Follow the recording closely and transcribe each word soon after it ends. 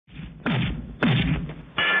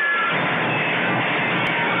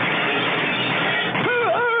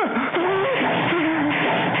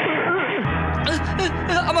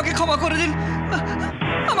ক্ষমা করে দিন,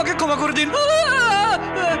 আমাকে ক্ষমা করে দিন।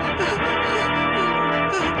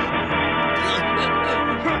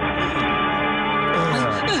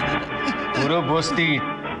 পুরো বস্তি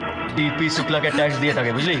ডিপি শুক্লাকে ট্যাক্স দিয়ে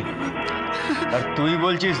থাকে, বুঝলি? আর তুই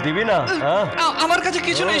বলছিস দিবি না? আমার কাছে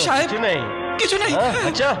কিছু নেই সাহেব, কিছু নেই, কিছু নেই।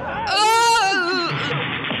 আচ্ছা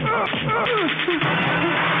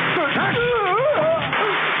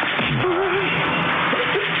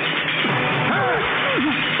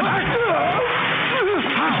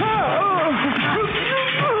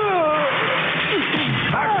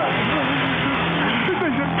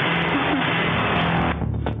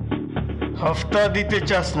হফতা দিতে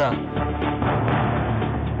চাস না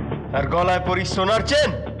আর গলায় পরি সোনার চেন?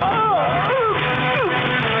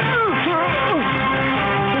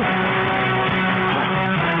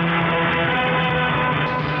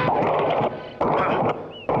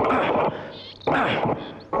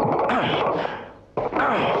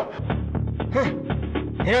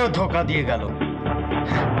 হেও ধোকা দিয়ে গেল।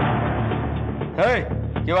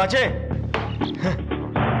 কেউ আছে?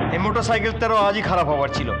 এই মোটরসাইকেল তারও আজই খারাপ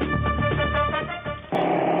হবার ছিল।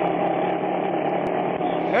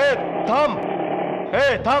 থাম,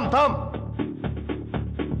 থাম থাম,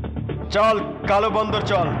 চল কালো বন্দর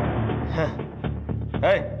চল,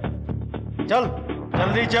 চল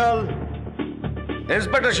জলদি চল।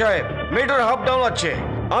 ইন্সপেক্টর সাহেব, মিটার হাফ ডাউন আছে,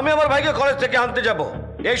 আমি আমার ভাইকে কলেজ থেকে আনতে যাব।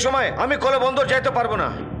 এই সময় আমি কালো বন্দর যাইতে পারবো না।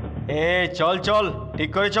 চল চল, ঠিক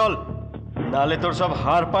করে চল, নালে তোর সব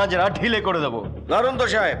হাড় পাঁজরা ঢিলে করে দেবো। দারুণ তো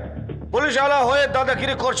সাহেব, পুলিশ আলা হয়ে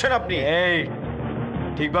দাদাগিরি করছেন আপনি।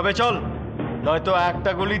 ঠিকভাবে চল, নয়তো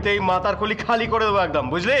একটা গুলিতেই মাথার খুলি খালি করে দেবো একদম,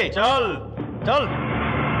 বুঝলি? চল চল।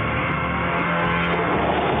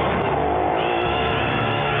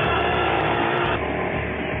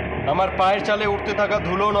 আমার পায়ের চালে উঠতে থাকা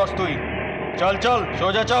ধুলো নস তুই। চল চল,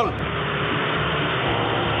 সোজা চল।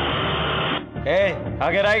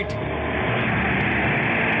 আগে রাইট।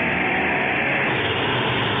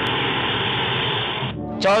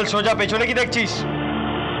 চল সোজা, পেছনে কি দেখছিস?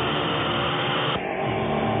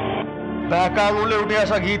 ব্যাকা আঙুলে উঠে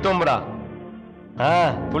আসা ঘি তোমরা।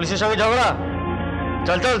 পুলিশের সঙ্গে ঝগড়া?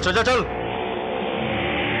 চল চল সোজা চল।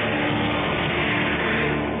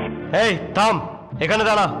 থাম, এখানে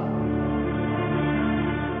দাঁড়া।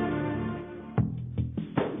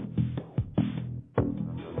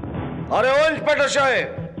 আরে ও ইন্সপেক্টর সাহেব,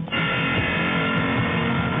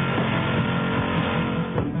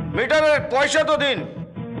 মিটারের পয়সা তো দিন।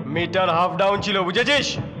 মিটার হাফ ডাউন ছিল, বুঝেছিস?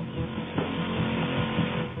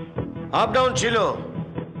 আপ ডাউন ছিল,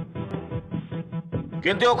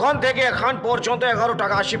 কিন্তু ওখান থেকে এখান পর্যন্ত 11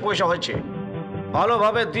 টাকা 80 পয়সা হয়েছে।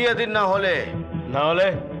 ভালোভাবে দিয়ে দিন, না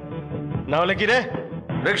হলে কি রে?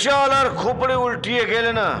 রিক্সাওয়ালার খোপড়ে উল্টিয়ে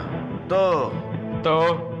গেলে না তো তো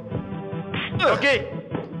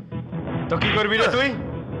কি করবি রে তুই?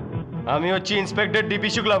 আমি হচ্ছি ইন্সপেক্টর ডিপি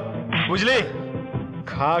শুক্লা, বুঝলি?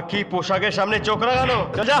 খাকি পোশাকের সামনে চোখ রাখানো।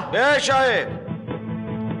 সাহেব,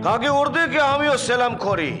 খাকি উর্দিকে আমিও সেলাম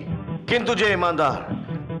করি, কিন্তু যে ইমানদার,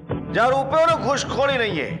 যার উপরেও ঘুষখোরি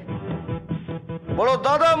নেই, বড়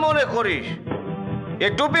দাদা মনে করিস। এ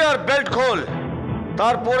টুপি আর বেল্ট খোল,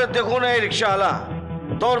 তারপরে দেখুন এই রিক্সাওয়ালা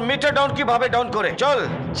তোর মিটার ডাউন কিভাবে ডাউন করে। চল।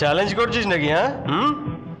 চ্যালেঞ্জ করছিস নাকি?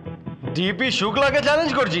 ডিপি শুক্লাকে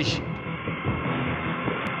চ্যালেঞ্জ করছিস?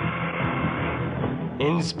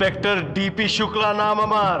 ইন্সপেক্টর ডিপি শুক্লা নাম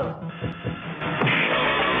আমার।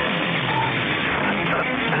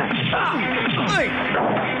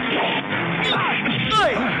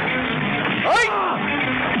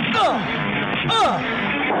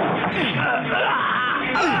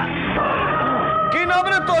 কি নাম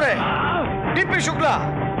রে তোরে? ডিপি শুক্লা?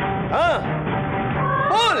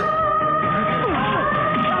 বল।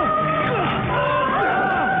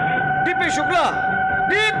 DP Shukla,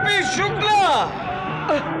 DP Shukla.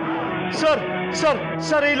 Sir sir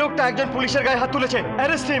sir, এই লোকটা একজন পুলিশের গায়ে হাত তুলেছে,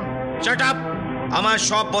 অ্যারেস্ট হিম। Shut up! আমার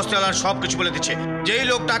সব বস্তিওয়ালার সব কিছু বলে দিচ্ছে। যেই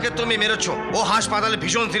লোকটাকে তুমি মেরেছো ও হাসপাতালে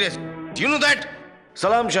ভীষণ সিরিয়াস, ইউ নো দ্যাট?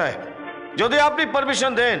 সালাম সাহেব, যদি আপনি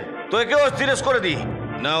পারমিশন দেন তো একেও সিরিয়াস করে দিই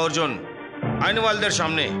না। অর্জুন, আইনওয়ালদের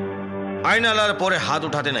সামনে আইনালার পরে হাত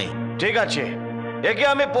উঠাতে নাই, ঠিক আছে? একে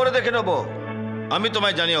আমি পরে দেখে নেব। আমি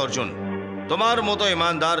তোমায় জানি অর্জুন, তোমার মতো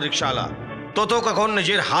ইমানদার রিক্সাওয়ালা তত কখন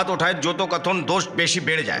নিজের হাত ওঠায়, যত কখন দোষ বেশি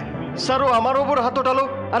বেড়ে যায়। স্যার, ও আমার ওপর হাত ওঠালো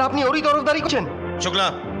আর আপনি ওরই তরফদারি করছেন। শুক্লা,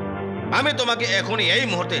 আমি তোমাকে এখনই এই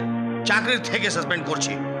মুহূর্তে চাকরির থেকে সাসপেন্ড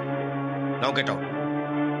করছি। নাও get out.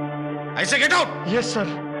 I say get out. Yes sir.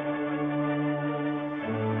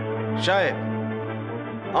 সাহেব,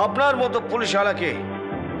 আপনার মতো পুলিশওয়ালাকে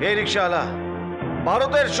এই রিক্সাওয়ালা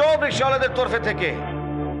ভারতের সব রিক্সাওয়ালাদের তরফে থেকে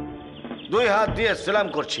 2 হাত দিয়ে সালাম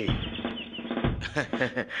করছি।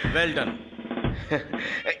 Well done.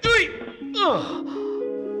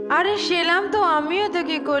 আরে সেলাম তো আমিও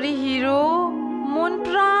তোকে করি হিরো, মন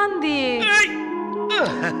প্রাণ দিয়ে।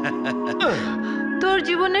 তোর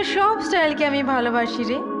জীবনের সব স্টাইলকে আমি ভালোবাসি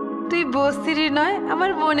রে, তুই বস্তিরই নয়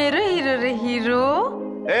আমার মনেরও হিরো রে হিরো।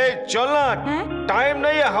 এই চল না, টাইম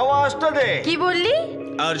নেই, হাওয়া আসতে দে। কি বললি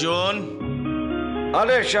অর্জুন?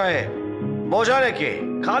 আরে সাহেব বোঝা রেখে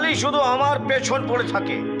খালি শুধু আমার পেছন পড়ে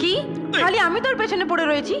থাকে। কি খালি আমি তোর পেছনে পড়ে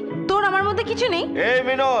রয়েছি? তোর আমার মধ্যে কিছু নেই? এই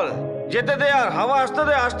মিনল যেতে দে, আর হাওয়া আসতে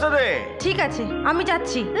দে, আসতে দে। ঠিক আছে আমি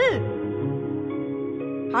যাচ্ছি।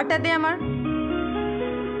 হারটা দে আমার।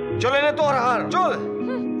 চলে নে তোর হার, চল।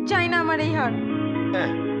 চাই না আমার এই হার।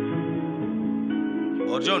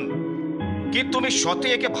 অর্জুন কি তুমি সত্যি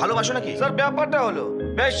একে ভালোবাসো নাকি? স্যার ব্যাপারটা হলো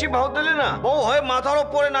বেশি ভাও দিলে না বউ হয়ে মাথার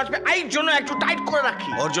উপরে নাচবে, এই জন্য একটু টাইট করে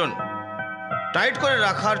রাখি। অর্জুন টাইট করে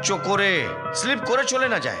রাখার চক্করে স্লিপ করে চলে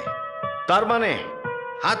না যায়, তার মানে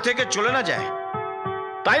হাত থেকে চলে না যায়,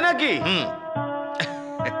 তাই নাকি?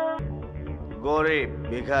 গরিব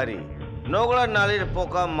ভিখারি নোংরা নালীর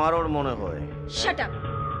পোকা মারোর মনে হয়। শাট আপ,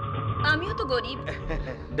 আমিও তো গরিব।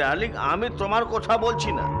 ডার্লিং আমি তোমার কথা বলছি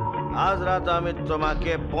না, আজ রাত আমি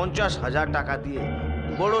তোমাকে 50,000 টাকা দিয়ে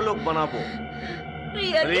বড় লোক বানাবো।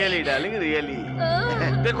 Really darling really.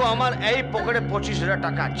 দেখো আমার এই পকেটে 25,000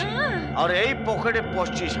 টাকা আছে, আর এই পকেটে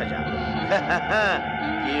 25,000।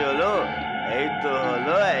 কি হলো? এই তো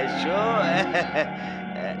হলো, এসো।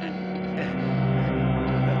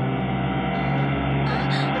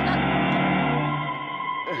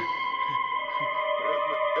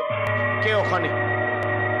 কে ওখানে?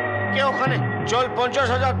 কে ওখানে? চল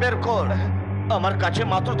 50,000 বের কর। আমার কাছে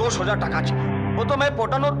মাত্র 10,000 টাকা আছে, ও তো আমি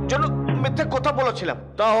পটানোর জন্য মিথ্যে কথা বলেছিলাম।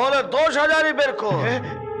 তাহলে 10,000ই বের কর।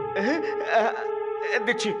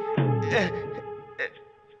 দিচ্ছি।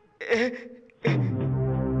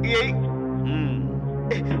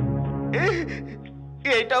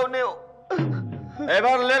 এইটাও নেও,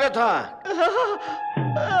 এবার লেগে থাক।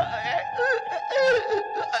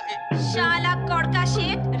 শালা কড়কা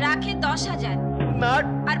শেঠ রাখে 10,000 না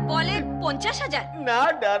আর বলে 50,000। না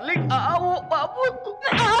ডার্লিং, বাবু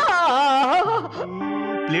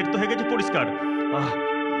প্লেট তো হয়ে গেছে পরিষ্কার।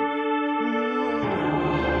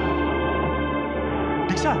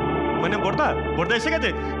 দীক্ষা মানে বর্দা, বর্দা এসে গেছে।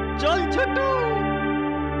 চল ছোট।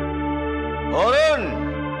 অরুণ,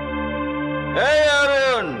 এই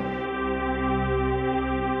অরুণ,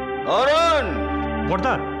 অরুণ।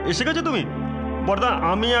 বর্দা এসে গেছো তুমি? বর্দা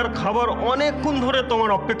আমি আর খাবার অনেকক্ষণ ধরে তোমার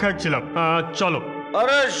অপেক্ষায় ছিলাম, চলো।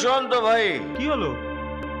 আরে শোন তো ভাই, কি হলো?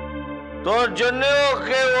 তোর জন্যও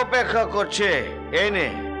কেউ অপেক্ষা করছে, এই নে।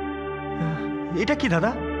 এটা কি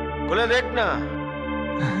দাদা? খুলে দেখ না।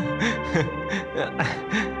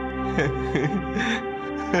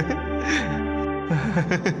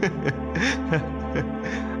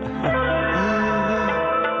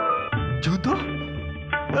 জুতো?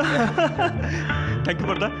 Thank you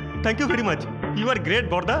Borda, thank you very much. You are great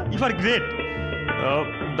Borda, you are great.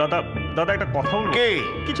 দাদা দাদা একটা কথা বলবো?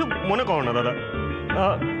 কিছু মনে করো না দাদা।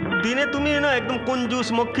 দিনে তুমি না একদম কঞ্জুস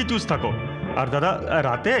মক্খি চুস থাকো, আর দাদা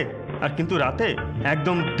রাতে, আর কিন্তু রাতে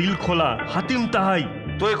একদম দিল খোলা হাতিম তাহাই।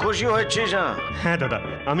 তুই খুশি হয়েছিস না? হ্যাঁ দাদা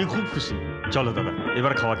আমি খুব খুশি। চলো দাদা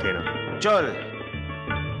এবার খাওয়া খেয়ে নাও। চল।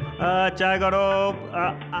 চায় গরম।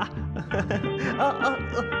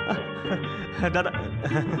 দাদা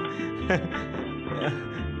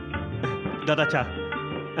দাদা চা।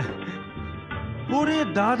 ওরে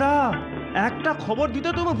দাদা একটা খবর দিতে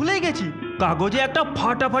তো আমি ভুলেই গেছি। কাগজে একটা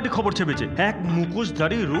ফাটাফাটি খবর ছেপেছে। এক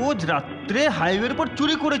মুখোশধারী রোজ রাত্রে হাইওয়ের উপর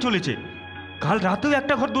চুরি করে চলেছে। কাল রাতেও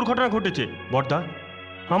একটা ঘর দুর্ঘটনা ঘটেছে। বর্দা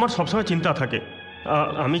আমার সবসময় চিন্তা থাকে,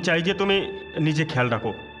 আমি চাই যে তুমি নিজে খেয়াল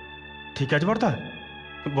রাখো। ঠিক আছে বর্দা?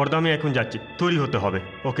 বর্দা আমি এখন যাচ্ছি, তৈরি হতে হবে।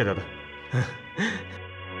 ওকে দাদা।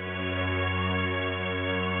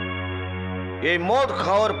 এই মদ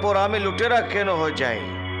খাওয়ার পর আমি লুটেরা কেন হয়ে যাই?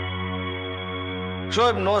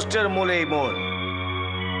 সব নষ্টের মূলে এই মদ।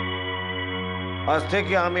 আজ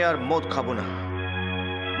থেকে আমি আর মদ খাবো না।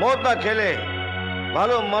 মদ না খেলে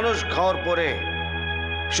ভালো মানুষ খাওয়ার পরে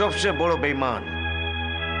সবচেয়ে বড় বেঈমান।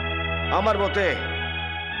 আমার মতে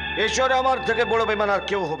ঈশ্বরে আমার থেকে বড় বেঈমান আর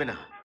কেউ হবে না।